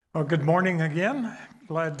Well, good morning again.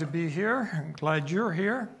 Glad to be here. I'm glad you're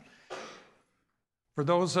here. For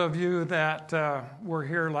those of you that were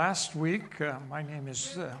here last week, my name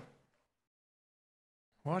is,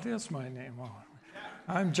 what is my name? Oh,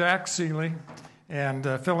 I'm Jack Seeley, and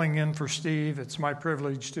filling in for Steve. It's my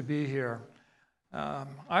privilege to be here.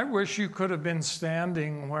 I wish you could have been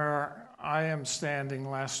standing where I am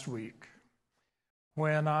standing last week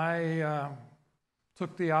when I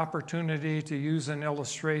took the opportunity to use an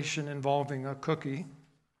illustration involving a cookie.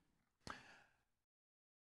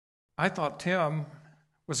 I thought Tim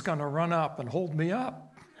was going to run up and hold me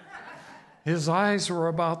up. His eyes were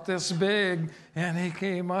about this big, and he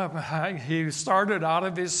came up. He started out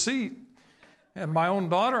of his seat. And my own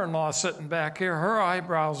daughter-in-law sitting back here, her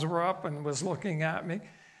eyebrows were up and was looking at me.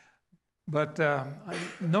 But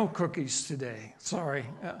no cookies today, sorry.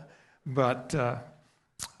 But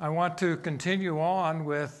I want to continue on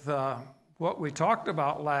with what we talked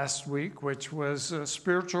about last week, which was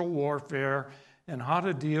spiritual warfare and how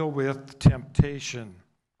to deal with temptation.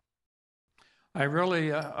 I really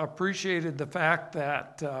appreciated the fact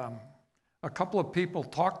that a couple of people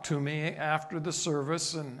talked to me after the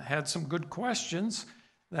service and had some good questions.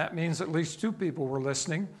 That means at least two people were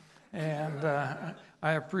listening, and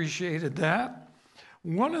I appreciated that.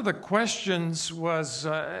 One of the questions was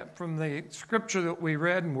from the scripture that we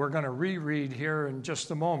read, and we're going to reread here in just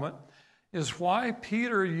a moment, is why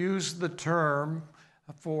Peter used the term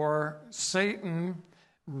for Satan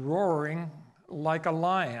roaring like a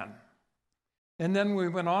lion. And then we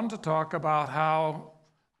went on to talk about how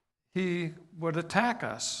he would attack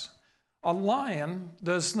us. A lion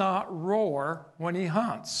does not roar when he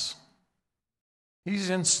hunts. He's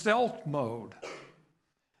in stealth mode.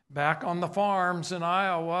 Back on the farms in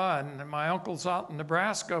Iowa, and my uncles out in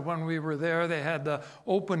Nebraska, when we were there, they had the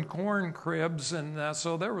open corn cribs, and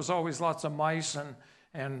so there was always lots of mice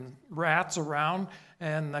and rats around,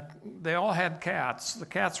 and they all had cats. The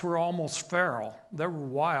cats were almost feral. They were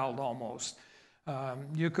wild almost.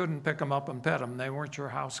 You couldn't pick them up and pet them. They weren't your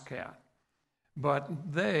house cat.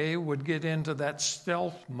 But they would get into that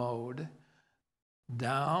stealth mode,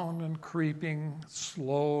 down and creeping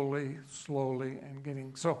slowly, and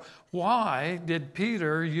getting. So why did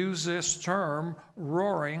Peter use this term,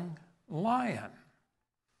 roaring lion?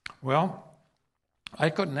 Well, I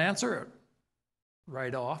couldn't answer it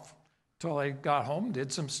right off till I got home,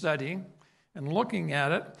 did some studying and looking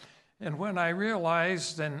at it. And when I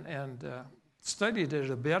realized and studied it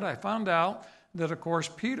a bit, I found out that, of course,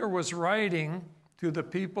 Peter was writing to the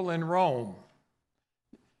people in Rome.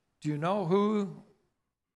 Do you know who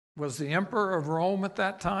was the emperor of Rome at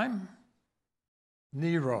that time?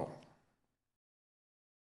 Nero.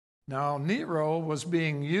 Now, Nero was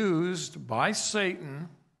being used by Satan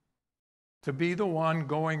to be the one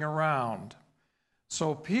going around.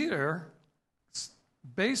 So Peter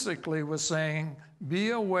basically was saying, be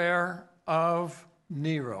aware of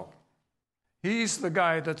Nero. He's the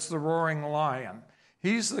guy that's the roaring lion.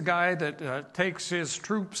 He's the guy that takes his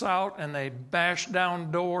troops out and they bash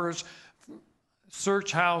down doors,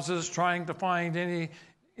 search houses, trying to find any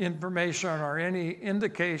information or any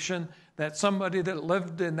indication that somebody that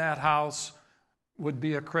lived in that house would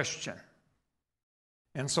be a Christian.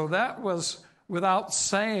 And so that was, without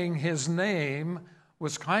saying his name,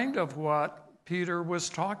 was kind of what Peter was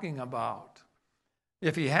talking about.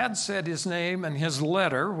 If he had said his name and his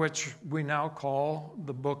letter, which we now call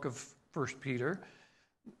the book of 1 Peter,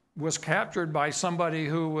 was captured by somebody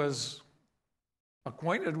who was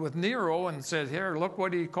acquainted with Nero and said, here, look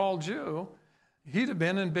what he called you, he'd have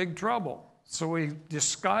been in big trouble. So he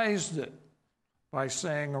disguised it by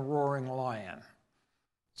saying a roaring lion.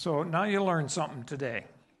 So now you learned something today,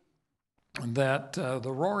 that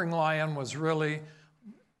the roaring lion was really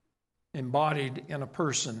embodied in a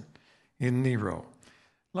person, in Nero.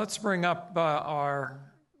 Let's bring up our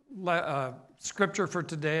scripture for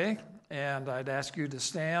today, and I'd ask you to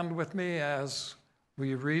stand with me as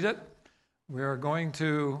we read it. We are going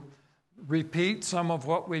to repeat some of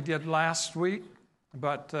what we did last week,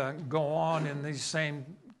 but go on in these same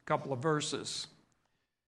couple of verses.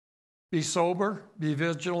 Be sober, be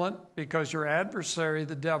vigilant, because your adversary,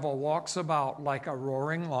 the devil, walks about like a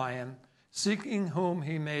roaring lion, seeking whom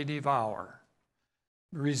he may devour.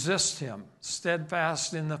 Resist him,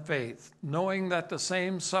 steadfast in the faith, knowing that the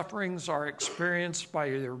same sufferings are experienced by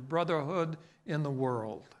your brotherhood in the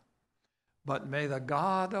world. But may the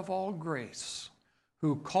God of all grace,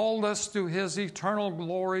 who called us to his eternal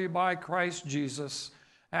glory by Christ Jesus,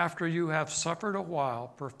 after you have suffered a while,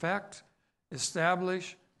 perfect,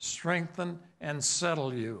 establish, strengthen, and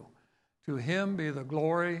settle you. To him be the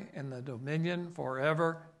glory and the dominion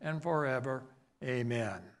forever and forever.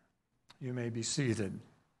 Amen. You may be seated.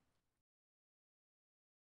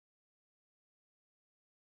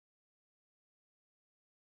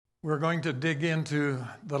 We're going to dig into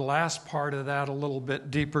the last part of that a little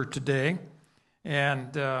bit deeper today.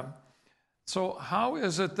 And so how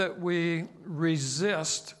is it that we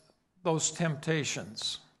resist those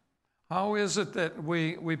temptations? How is it that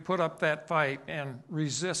we put up that fight and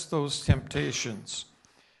resist those temptations?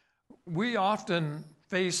 We often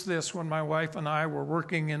face this when my wife and I were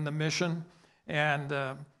working in the mission, and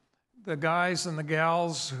the guys and the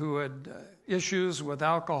gals who had issues with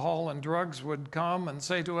alcohol and drugs would come and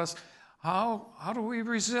say to us, how do we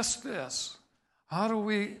resist this? How do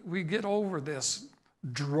we get over this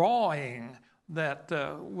drawing that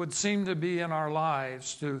would seem to be in our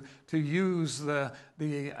lives to use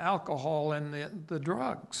the alcohol and the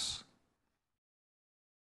drugs?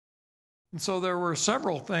 And so there were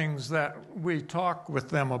several things that we talked with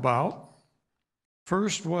them about.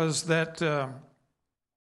 First was that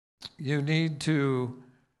you need to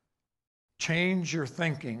change your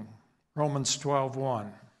thinking. Romans 12:1.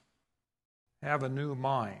 Have a new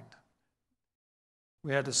mind.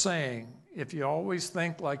 We had a saying, if you always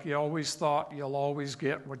think like you always thought, you'll always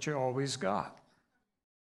get what you always got.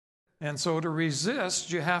 And so to resist,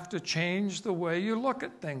 you have to change the way you look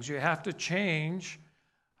at things. You have to change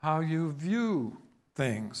how you view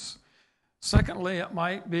things. Secondly, it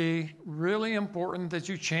might be really important that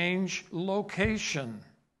you change location.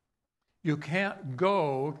 You can't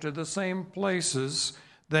go to the same places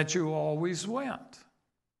that you always went.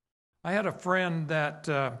 I had a friend that,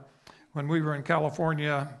 when we were in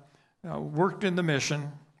California, worked in the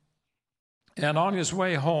mission, and on his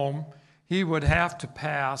way home, he would have to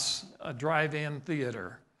pass a drive-in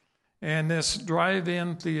theater. And this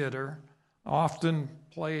drive-in theater often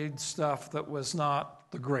played stuff that was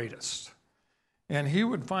not the greatest. And he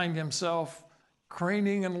would find himself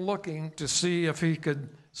craning and looking to see if he could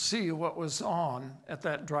see what was on at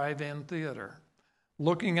that drive-in theater,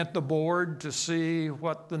 looking at the board to see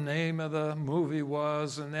what the name of the movie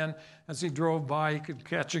was, and then as he drove by, he could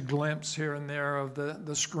catch a glimpse here and there of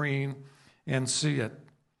the screen and see it.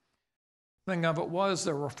 The thing of it was,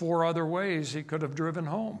 there were 4 other ways he could have driven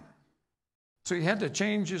home. So he had to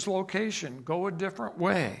change his location, go a different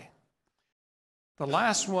way. The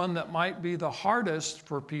last one that might be the hardest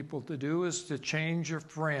for people to do is to change your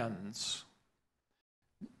friends.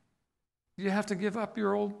 You have to give up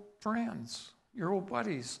your old friends, your old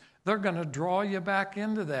buddies. They're going to draw you back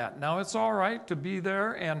into that. Now, it's all right to be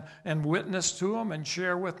there and witness to them and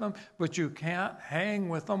share with them, but you can't hang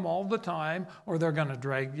with them all the time or they're going to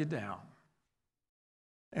drag you down.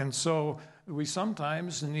 And so we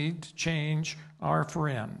sometimes need to change our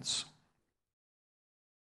friends.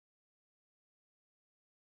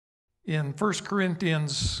 In 1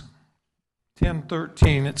 Corinthians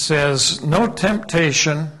 10:13, it says, "No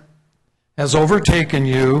temptation has overtaken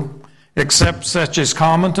you except such as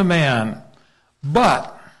common to man.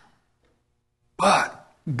 But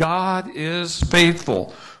God is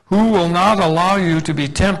faithful, who will not allow you to be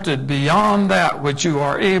tempted beyond that which you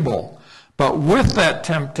are able, but with that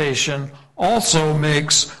temptation also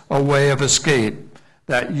makes a way of escape,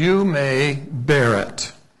 that you may bear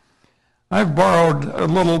it." I've borrowed a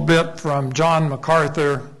little bit from John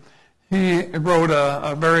MacArthur. He wrote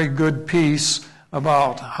a very good piece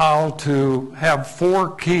about how to have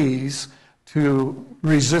 4 keys to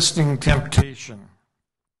resisting temptation.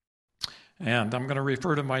 And I'm going to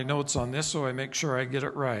refer to my notes on this so I make sure I get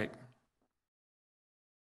it right.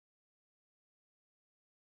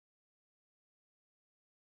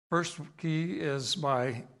 First key is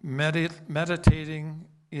by meditating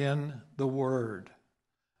in the Word.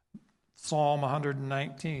 Psalm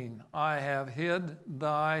 119, "I have hid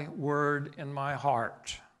thy word in my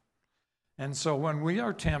heart." And so when we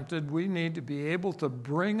are tempted, we need to be able to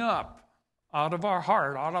bring up out of our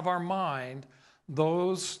heart, out of our mind,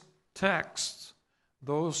 those texts,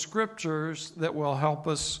 those scriptures that will help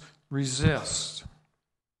us resist.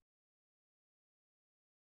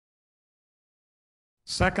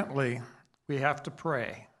 Secondly, we have to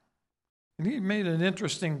pray. And he made an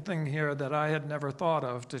interesting thing here that I had never thought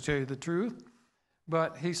of, to tell you the truth.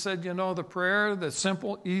 But he said, the prayer, the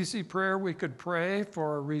simple, easy prayer we could pray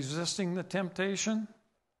for resisting the temptation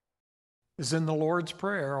is in the Lord's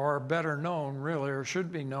Prayer, or better known, really, or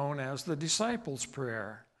should be known as the disciples'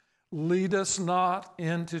 prayer. "Lead us not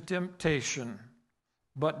into temptation,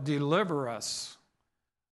 but deliver us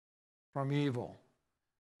from evil."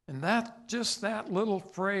 And that little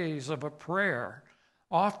phrase of a prayer,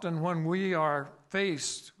 often when we are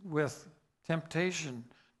faced with temptation,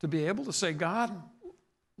 to be able to say, "God,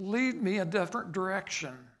 lead me a different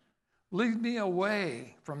direction. Lead me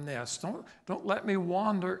away from this. Don't let me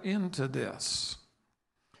wander into this.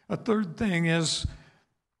 A third thing is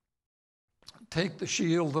take the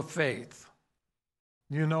shield of faith.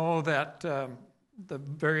 You know that the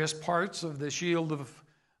various parts of the shield of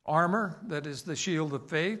armor, that is the shield of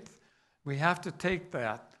faith, we have to take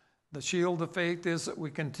that. The shield of faith is that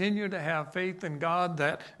we continue to have faith in God,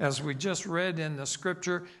 that, as we just read in the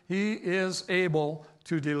scripture, He is able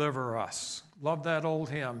to deliver us. Love that old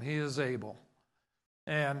hymn, He is able.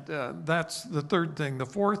 And that's the third thing. The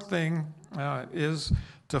fourth thing is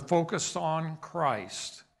to focus on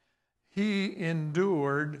Christ. He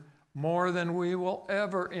endured more than we will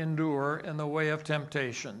ever endure in the way of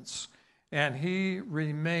temptations. And He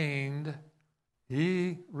remained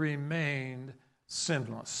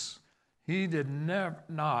sinless. He did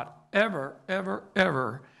not ever, ever,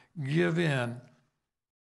 ever give in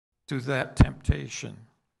to that temptation.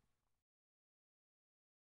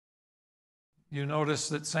 You notice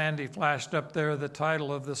that Sandy flashed up there the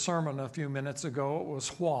title of the sermon a few minutes ago. It was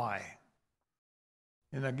Why?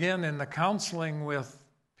 And again, in the counseling with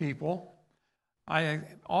people, I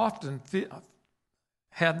often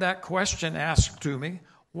had that question asked to me: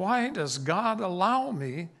 why does God allow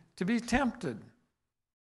me to be tempted?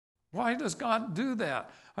 Why does God do that?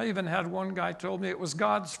 I even had one guy told me it was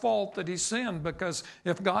God's fault that he sinned, because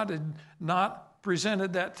if God had not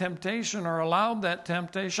presented that temptation or allowed that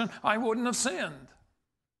temptation, I wouldn't have sinned.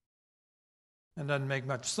 It doesn't make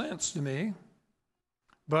much sense to me.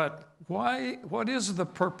 But why? What is the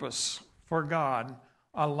purpose for God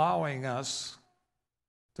allowing us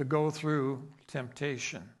to go through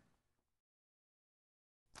temptation?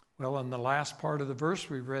 Well, in the last part of the verse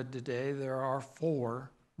we read today, there are 4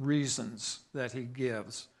 reasons that He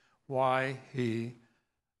gives why He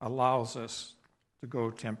allows us to go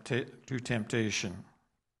to temptation.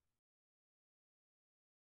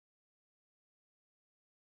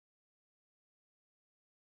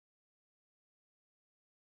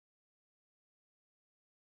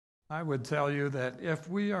 I would tell you that if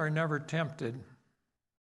we are never tempted,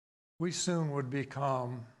 we soon would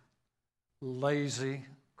become lazy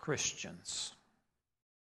Christians.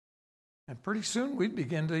 And pretty soon we'd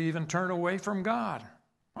begin to even turn away from God.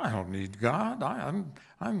 I don't need God.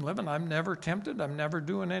 I'm living. I'm never tempted. I'm never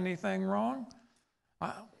doing anything wrong.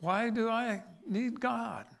 Why do I need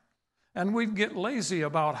God? And we'd get lazy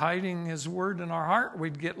about hiding His word in our heart.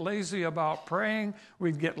 We'd get lazy about praying.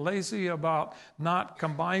 We'd get lazy about not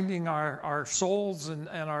combining our souls and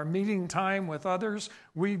our meeting time with others.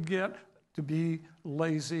 We'd get to be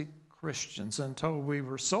lazy Christians until we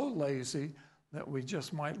were so lazy that we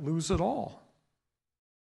just might lose it all.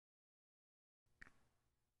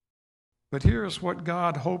 But here's what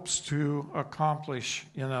God hopes to accomplish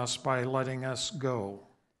in us by letting us go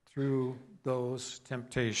through those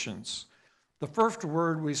temptations. The first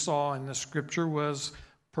word we saw in the scripture was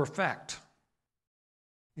perfect.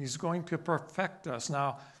 He's going to perfect us.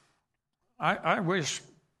 Now, I wish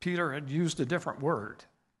Peter had used a different word,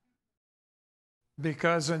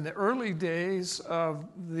 because in the early days of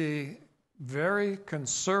the very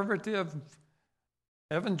conservative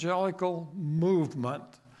evangelical movement,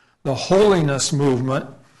 the holiness movement,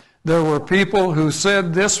 there were people who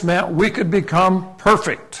said this meant we could become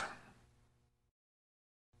perfect.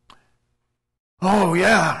 Oh,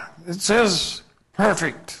 yeah, it says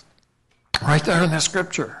perfect right there in the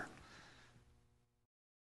scripture.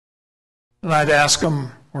 And I'd ask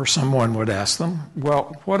them, or someone would ask them,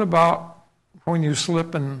 well, what about when you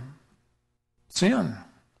slip and sin?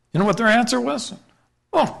 You know what their answer was?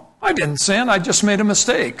 Oh, I didn't sin, I just made a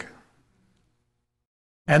mistake.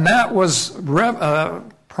 And that was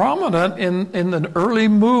prominent in the early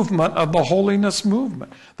movement of the holiness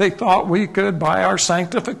movement. They thought we could, by our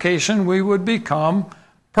sanctification, we would become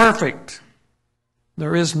perfect.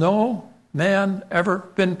 There is no man ever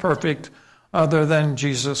been perfect other than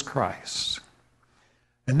Jesus Christ.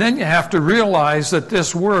 And then you have to realize that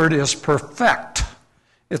this word is perfect.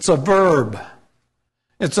 It's a verb.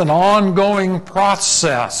 It's an ongoing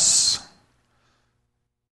process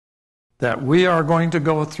that we are going to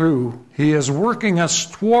go through. He is working us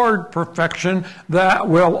toward perfection that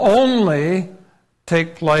will only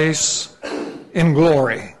take place in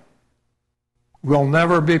glory. We'll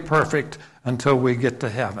never be perfect until we get to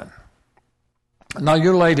heaven. Now,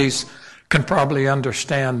 you ladies can probably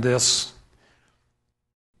understand this.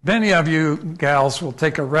 Many of you gals will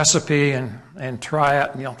take a recipe and try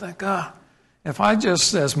it, and you'll think, if I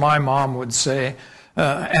just, as my mom would say,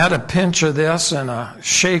 add a pinch of this and a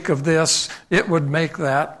shake of this, it would make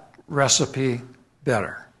that recipe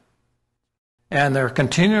better. And they're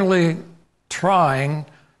continually trying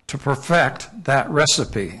to perfect that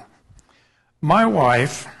recipe. My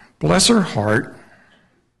wife, bless her heart,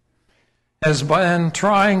 has been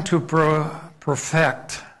trying to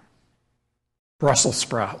perfect Brussels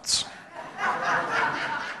sprouts.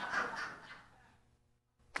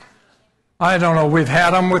 I don't know, we've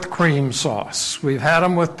had them with cream sauce. We've had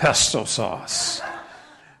them with pesto sauce.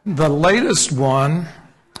 The latest one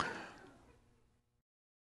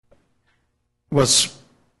was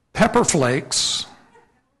pepper flakes,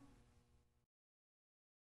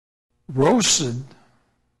 roasted,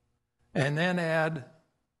 and then add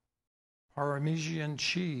Parmesan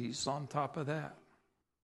cheese on top of that.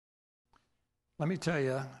 Let me tell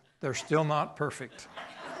you, they're still not perfect.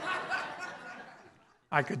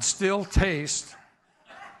 I could still taste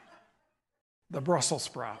the Brussels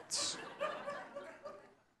sprouts.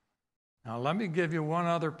 Now, let me give you one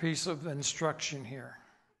other piece of instruction here.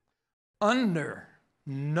 Under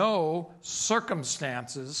no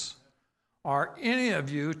circumstances are any of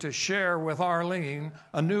you to share with Arlene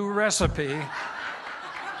a new recipe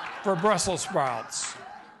for Brussels sprouts.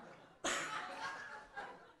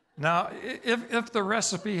 Now, if the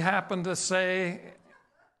recipe happened to say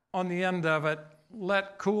on the end of it,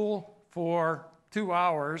 let cool for 2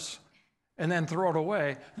 hours and then throw it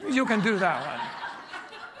away, you can do that one.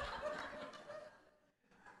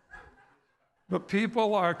 But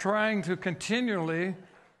people are trying to continually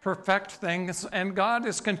perfect things, and God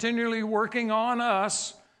is continually working on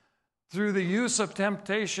us through the use of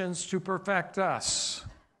temptations to perfect us.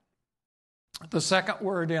 The second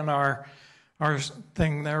word in our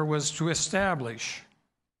thing there was to establish.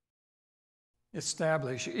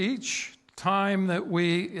 Establish. Each time that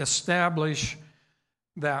we establish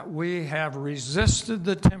that we have resisted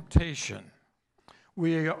the temptation,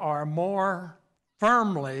 we are more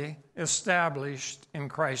firmly established in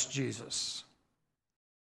Christ Jesus.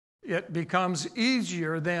 It becomes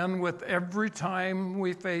easier then with every time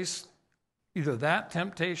we face either that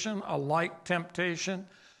temptation, a like temptation,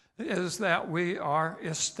 is that we are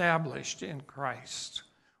established in Christ.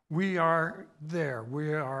 We are there.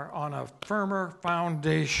 We are on a firmer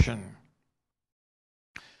foundation.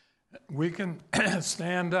 We can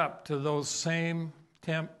stand up to those same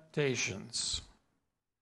temptations.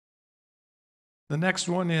 The next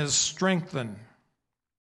one is strengthen.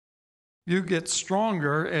 You get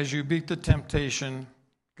stronger as you beat the temptation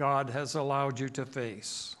God has allowed you to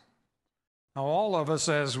face. Now, all of us,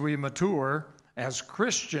 as we mature, as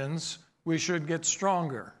Christians, we should get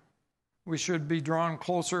stronger. We should be drawn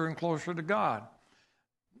closer and closer to God.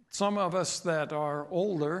 Some of us that are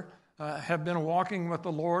older have been walking with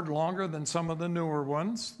the Lord longer than some of the newer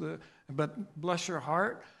ones. But bless your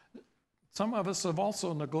heart, some of us have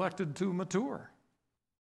also neglected to mature.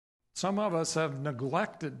 Some of us have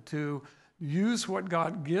neglected to use what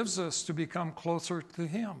God gives us to become closer to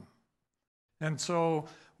Him. And so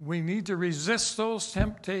we need to resist those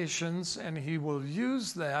temptations, and He will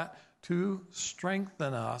use that to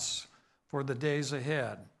strengthen us for the days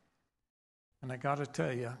ahead. And I got to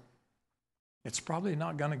tell you, it's probably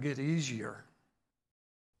not going to get easier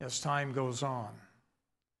as time goes on.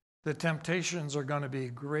 The temptations are going to be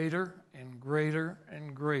greater and greater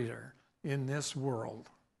and greater in this world.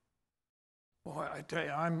 Boy, I tell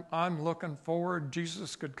you, I'm looking forward.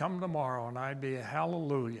 Jesus could come tomorrow and I'd be a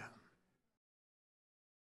hallelujah.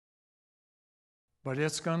 But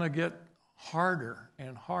it's going to get harder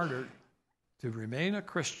and harder to remain a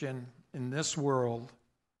Christian in this world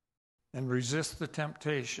and resist the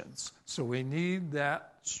temptations. So we need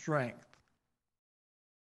that strength.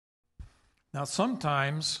 Now,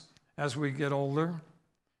 sometimes as we get older,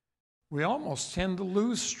 we almost tend to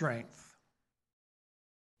lose strength.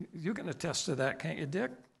 You can attest to that, can't you, Dick?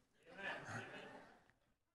 Amen.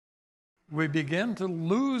 We begin to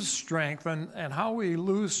lose strength, and how we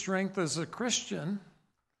lose strength as a Christian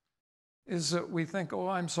is that we think, oh,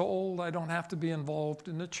 I'm so old, I don't have to be involved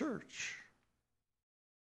in the church.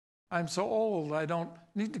 I'm so old, I don't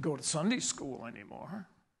need to go to Sunday school anymore.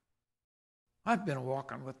 I've been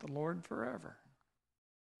walking with the Lord forever.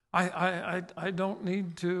 I don't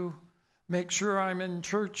need to make sure I'm in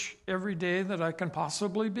church every day that I can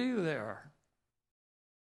possibly be there.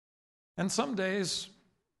 And some days,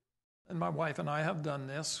 and my wife and I have done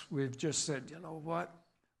this, we've just said, you know what?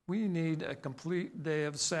 We need a complete day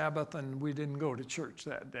of Sabbath, and we didn't go to church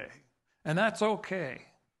that day. And that's okay.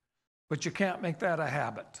 But you can't make that a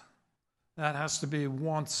habit. That has to be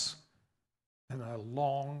once in a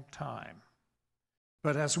long time.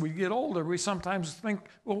 But as we get older, we sometimes think,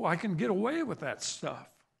 oh, I can get away with that stuff.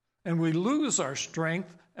 And we lose our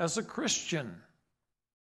strength as a Christian.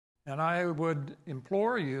 And I would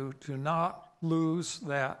implore you to not lose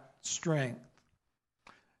that strength.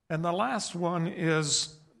 And the last one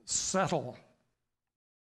is settle.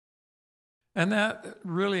 And that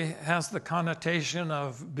really has the connotation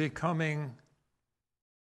of becoming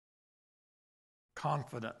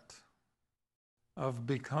confident, of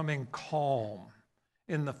becoming calm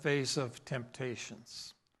in the face of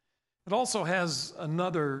temptations. It also has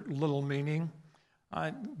another little meaning.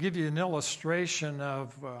 I give you an illustration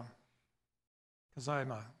of, because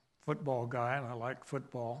I'm a football guy and I like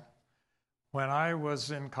football. When I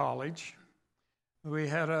was in college, we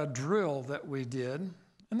had a drill that we did,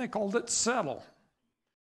 and they called it settle.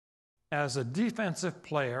 As a defensive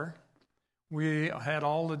player, we had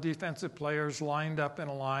all the defensive players lined up in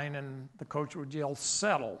a line, and the coach would yell,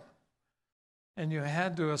 settle. And you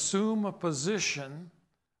had to assume a position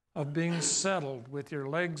of being settled with your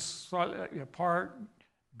legs slightly apart,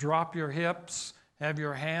 drop your hips, have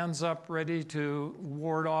your hands up ready to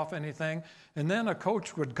ward off anything, and then a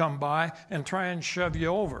coach would come by and try and shove you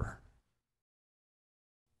over.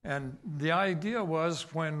 And the idea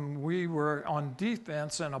was when we were on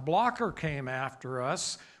defense and a blocker came after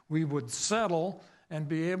us, we would settle and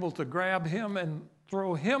be able to grab him and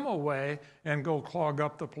throw him away and go clog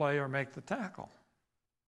up the play or make the tackle.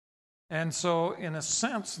 And so, in a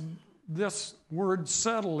sense, this word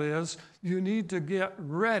settle is you need to get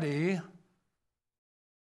ready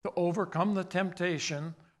to overcome the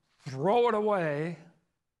temptation, throw it away,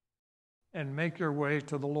 and make your way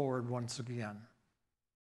to the Lord once again.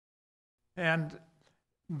 And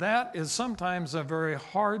that is sometimes a very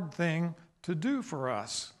hard thing to do for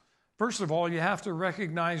us. First of all, you have to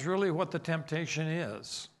recognize really what the temptation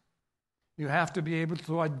is. You have to be able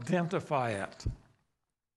to identify it.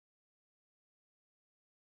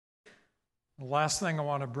 The last thing I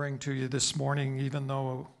want to bring to you this morning, even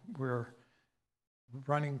though we're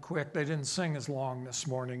running quick, they didn't sing as long this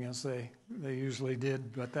morning as they usually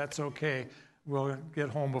did, but that's okay. We'll get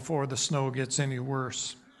home before the snow gets any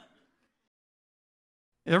worse.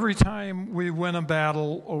 Every time we win a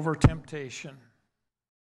battle over temptation,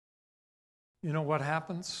 you know what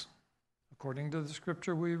happens? According to the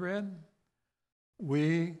scripture we read,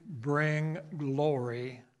 we bring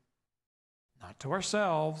glory, not to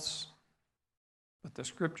ourselves, but the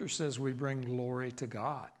scripture says we bring glory to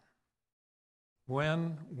God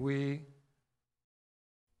when we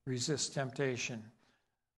resist temptation.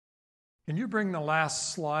 Can you bring the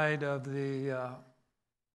last slide of the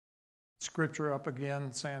scripture up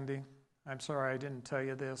again, Sandy? I'm sorry I didn't tell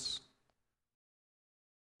you this.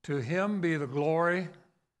 To him be the glory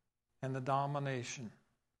and the domination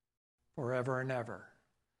forever and ever.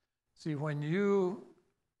 See, when you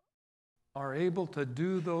are able to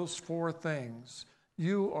do those four things,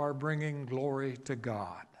 you are bringing glory to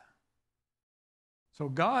God. So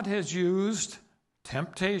God has used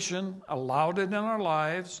temptation, allowed it in our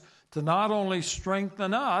lives to not only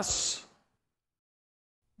strengthen us,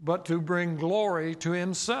 but to bring glory to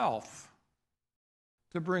himself.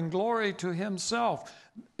 To bring glory to himself.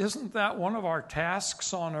 Isn't that one of our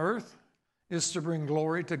tasks on earth, is to bring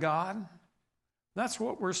glory to God? That's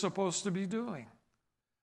what we're supposed to be doing.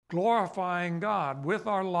 Glorifying God with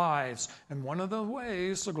our lives. And one of the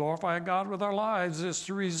ways to glorify God with our lives is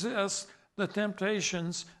to resist the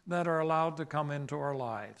temptations that are allowed to come into our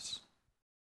lives.